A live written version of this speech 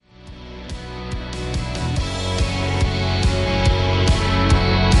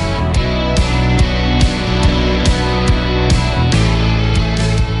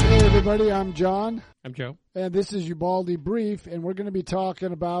I'm John. I'm Joe. And this is Ubaldi Brief, and we're going to be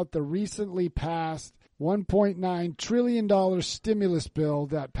talking about the recently passed $1.9 trillion stimulus bill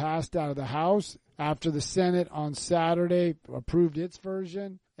that passed out of the House after the Senate on Saturday approved its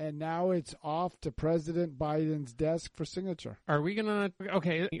version, and now it's off to President Biden's desk for signature. Are we going to,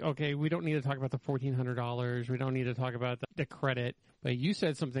 okay, we don't need to talk about the $1,400. We don't need to talk about the credit. But you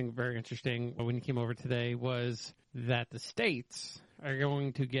said something very interesting when you came over today was that the states are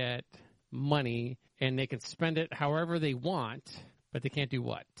going to get money and they can spend it however they want, but they can't do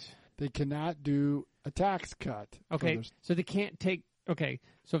what? They cannot do a tax cut. Okay, so they can't take,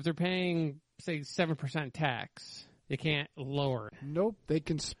 so if they're paying, say, 7% tax, they can't lower it. Nope, they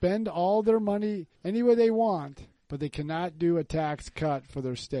can spend all their money any way they want, but they cannot do a tax cut for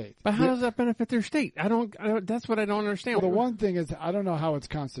their state. But how does that benefit their state? I don't that's what I don't understand. Well, the one thing is, I don't know how it's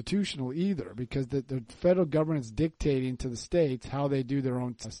constitutional either, because the federal government's dictating to the states how they do their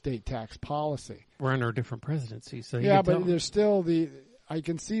own state tax policy. We're under a different presidency, so yeah, but there's still I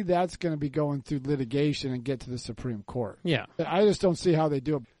can see that's going to be going through litigation and get to the Supreme Court. Yeah. I just don't see how they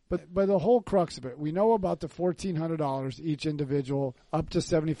do it. But the whole crux of it, we know about the $1,400 each individual up to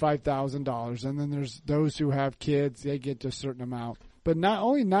 $75,000, and then there's those who have kids, they get to a certain amount. But not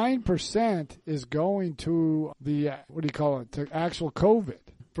only 9% is going to the, to actual COVID,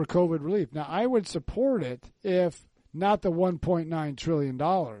 for COVID relief. Now, I would support it if not the $1.9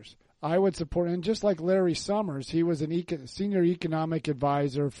 trillion. I would support, and just like Larry Summers, he was a senior economic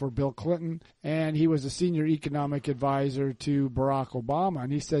advisor for Bill Clinton, and he was a senior economic advisor to Barack Obama,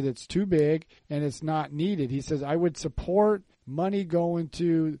 and he said it's too big and it's not needed. He says, I would support money going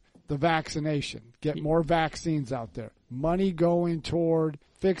to the vaccination, get more vaccines out there, money going toward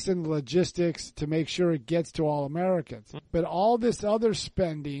fixing the logistics to make sure it gets to all Americans. But all this other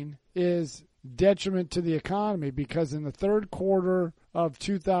spending is detriment to the economy, because in the third quarter of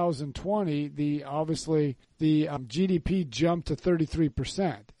 2020, the GDP jumped to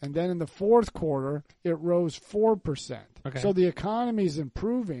 33%. And then in the fourth quarter, it rose 4%. Okay. So the economy is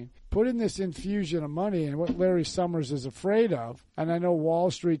improving. Put in this infusion of money, and what Larry Summers is afraid of, and I know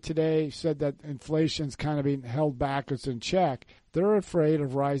Wall Street today said that inflation's kind of being held back, it's in check. They're afraid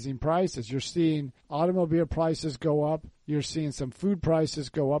of rising prices. You're seeing automobile prices go up. You're seeing some food prices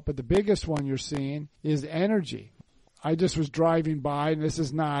go up. But the biggest one you're seeing is energy. I just was driving by, and this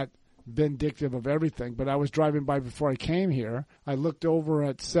is not vindictive of everything, but I was driving by before I came here. I looked over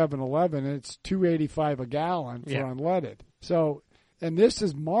at 7-Eleven, and it's $2.85 a gallon for unleaded. So, and this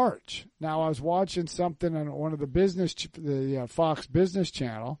is March. Now, I was watching something on one of the Fox Business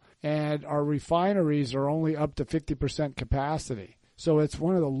Channel, and our refineries are only up to 50% capacity. So it's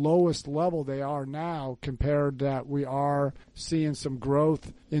one of the lowest level they are now, compared that we are seeing some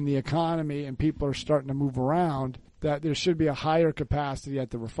growth in the economy and people are starting to move around, that there should be a higher capacity at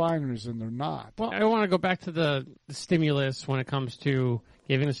the refineries, and they're not. Well, I want to go back to the stimulus when it comes to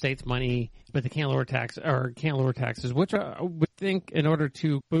giving the states money, but they can't lower taxes, which I would think in order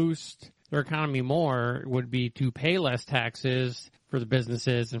to boost their economy more would be to pay less taxes for the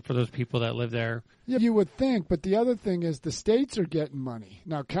businesses and for those people that live there. Yeah, you would think, but the other thing is the states are getting money.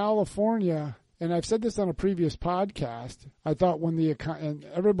 Now, California, and I've said this on a previous podcast, I thought and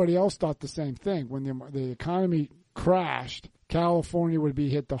everybody else thought the same thing, when the economy crashed, California would be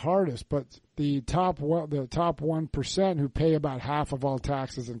hit the hardest, but the top 1% who pay about half of all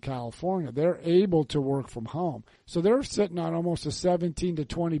taxes in California, they're able to work from home. So they're sitting on almost a $17 to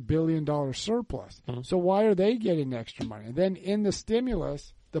 $20 billion surplus. Mm-hmm. So why are they getting extra money? And then in the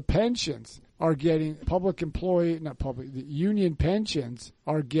stimulus, the pensions are getting, the union pensions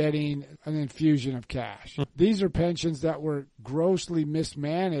are getting an infusion of cash. These are pensions that were grossly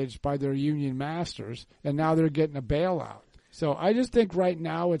mismanaged by their union masters, and now they're getting a bailout. So I just think right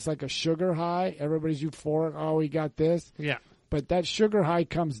now it's like a sugar high. Everybody's euphoric. Oh, we got this. Yeah. But that sugar high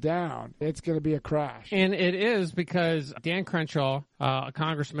comes down, it's going to be a crash. And it is, because Dan Crenshaw, a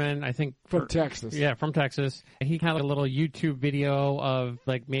congressman, I think. From Texas. Yeah, from Texas. He had a little YouTube video of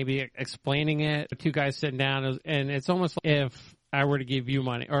maybe explaining it. Two guys sitting down, and it's almost like if I were to give you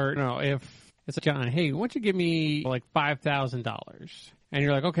money, or no, if it's like, John, hey, why don't you give me $5,000? And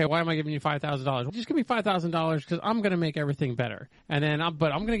you're like, okay, why am I giving you $5,000? Well, just give me $5,000 because I'm going to make everything better. And then,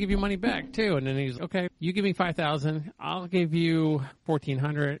 but I'm going to give you money back too. And then he's like, okay, you give me $5,000, I'll give you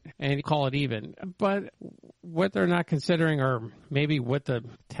 $1,400, and call it even. But what they're not considering, or maybe what the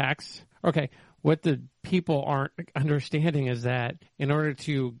tax. Okay, what the people aren't understanding is that in order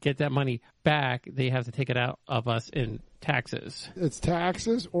to get that money back, they have to take it out of us in taxes. It's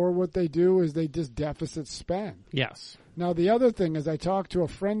taxes, or what they do is they just deficit spend. Yes. Now, the other thing is I talked to a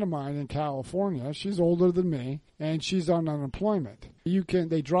friend of mine in California. She's older than me, and she's on unemployment.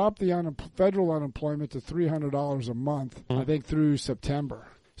 They dropped the federal unemployment to $300 a month, I think, through September.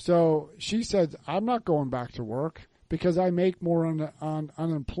 So she said, I'm not going back to work because I make more on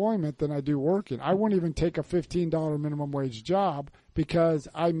unemployment than I do working. I won't even take a $15 minimum wage job because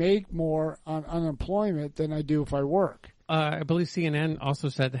I make more on unemployment than I do if I work. I believe CNN also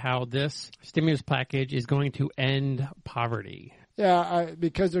said how this stimulus package is going to end poverty. Yeah,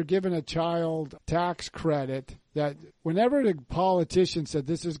 because they're giving a child tax credit that whenever the politician said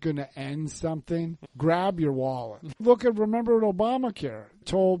this is going to end something, grab your wallet. Remember Obamacare,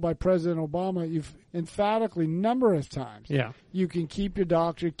 told by President Obama, you've emphatically number of times. Yeah. You can keep your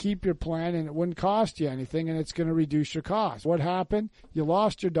doctor, keep your plan, and it wouldn't cost you anything, and it's going to reduce your cost. What happened? You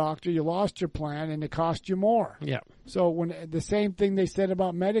lost your doctor, you lost your plan, and it cost you more. Yeah. So when the same thing they said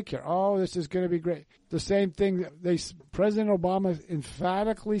about Medicare, oh, this is going to be great. The same thing President Obama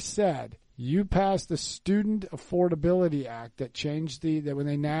emphatically said. You passed the Student Affordability Act that changed that when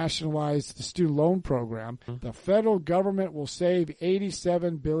they nationalized the student loan program, the federal government will save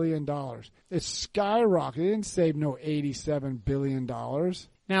 $87 billion. It's skyrocketed. They didn't save no $87 billion.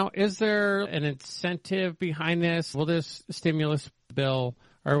 Now, is there an incentive behind this? Will this stimulus bill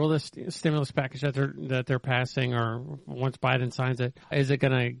or will this stimulus package that they're passing, or once Biden signs it, is it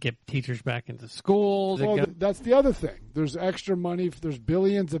going to get teachers back into schools? Well, that's the other thing. There's extra money. There's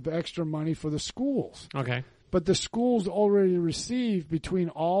billions of extra money for the schools. Okay. But the schools already received, between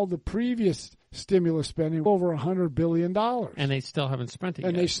all the previous stimulus spending, over $100 billion. And they still haven't spent it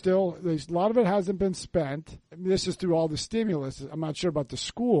yet. And a lot of it hasn't been spent. This is through all the stimulus. I'm not sure about the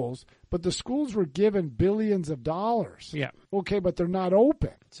schools, but the schools were given billions of dollars. Yeah. Okay, but they're not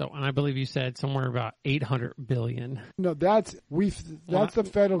open. So, and I believe you said somewhere about $800 billion. No, that's the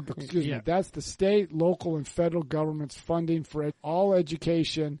federal, that's the state, local, and federal government's funding for all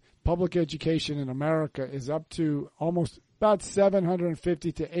education. Public education in America is up to almost about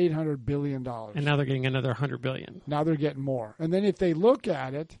 $750 to $800 billion. And now they're getting another $100 billion. Now they're getting more. And then if they look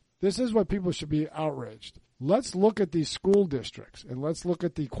at it, this is what people should be outraged. Let's look at these school districts, and let's look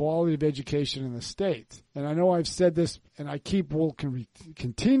at the quality of education in the states. And I know I've said this, and will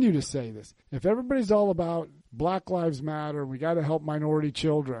continue to say this. If everybody's all about Black Lives Matter, we got to help minority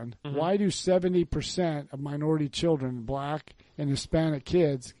children, why do 70% of minority children, Black and Hispanic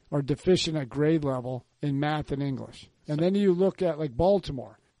kids, are deficient at grade level in math and English? And then you look at, like,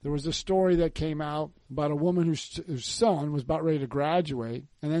 Baltimore. There was a story that came out about a woman whose son was about ready to graduate,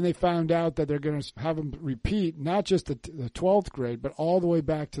 and then they found out that they're going to have him repeat not just the 12th grade, but all the way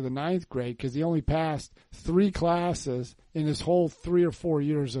back to the 9th grade, because he only passed 3 classes in his whole 3 or 4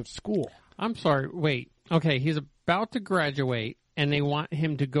 years of school. I'm sorry, wait. Okay, he's about to graduate, and they want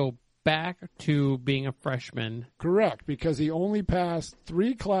him to go back to being a freshman. Correct, because he only passed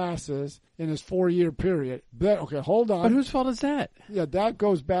 3 classes in his 4-year period. Okay, hold on. But whose fault is that? Yeah, that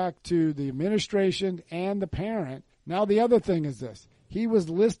goes back to the administration and the parent. Now, the other thing is this. He was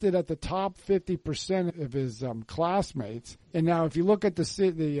listed at the top 50% of his classmates. And now if you look at the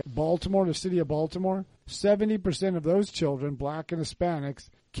city of Baltimore, 70% of those children, Black and Hispanics,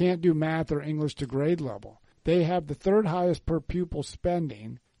 can't do math or English to grade level. They have the 3rd highest per pupil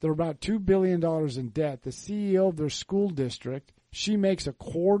spending. They're about $2 billion in debt. The CEO of their school district, she makes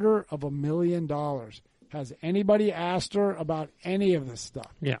 $250,000. Has anybody asked her about any of this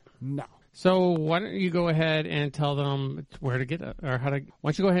stuff? Yeah. No. So why don't you go ahead and tell them where to get it, or how to?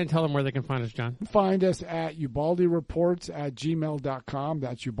 Why don't you go ahead and tell them where they can find us, John? Find us at ubaldireports@gmail.com.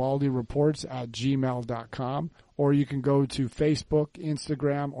 That's ubaldireports@gmail.com. Or you can go to Facebook,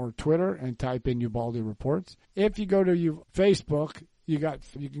 Instagram, or Twitter and type in Ubaldi Reports. If you go to Facebook, you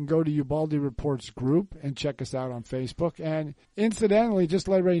can go to Ubaldi Reports group and check us out on Facebook. And incidentally, just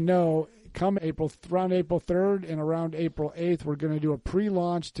to let everybody know, come around April 3rd and around April 8th, we're going to do a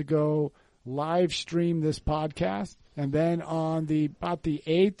pre-launch to go live stream this podcast. And then on about the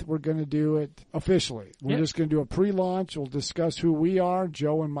 8th, we're going to do it officially. We're just going to do a pre-launch. We'll discuss who we are,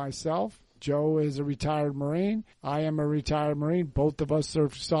 Joe and myself. Joe is a retired Marine. I am a retired Marine. Both of us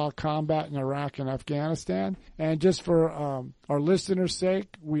saw combat in Iraq and Afghanistan. And just for our listeners'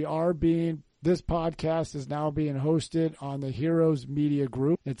 sake, this podcast is now being hosted on the Heroes Media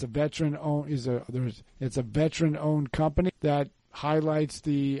Group. It's a veteran-owned company that highlights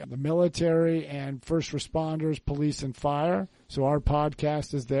the military and first responders, police and fire. So our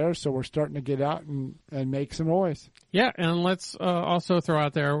podcast is there. So we're starting to get out and make some noise. Yeah, and let's also throw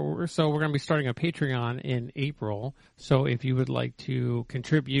out there, so we're going to be starting a Patreon in April. So if you would like to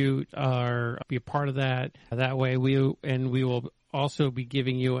contribute or be a part of that way we will also be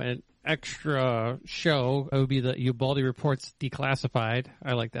giving you an extra show. It would be the Ubaldi Reports Declassified.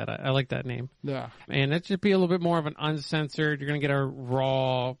 I like that. I like that name. Yeah. And it should be a little bit more of an uncensored. You're going to get a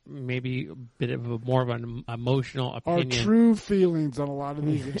raw, maybe a bit of more of an emotional opinion. Our true feelings on a lot of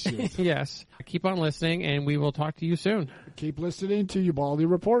these issues. Yes. Keep on listening, and we will talk to you soon. Keep listening to Ubaldi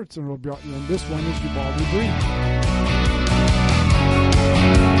Reports, and this one is Ubaldi Brief.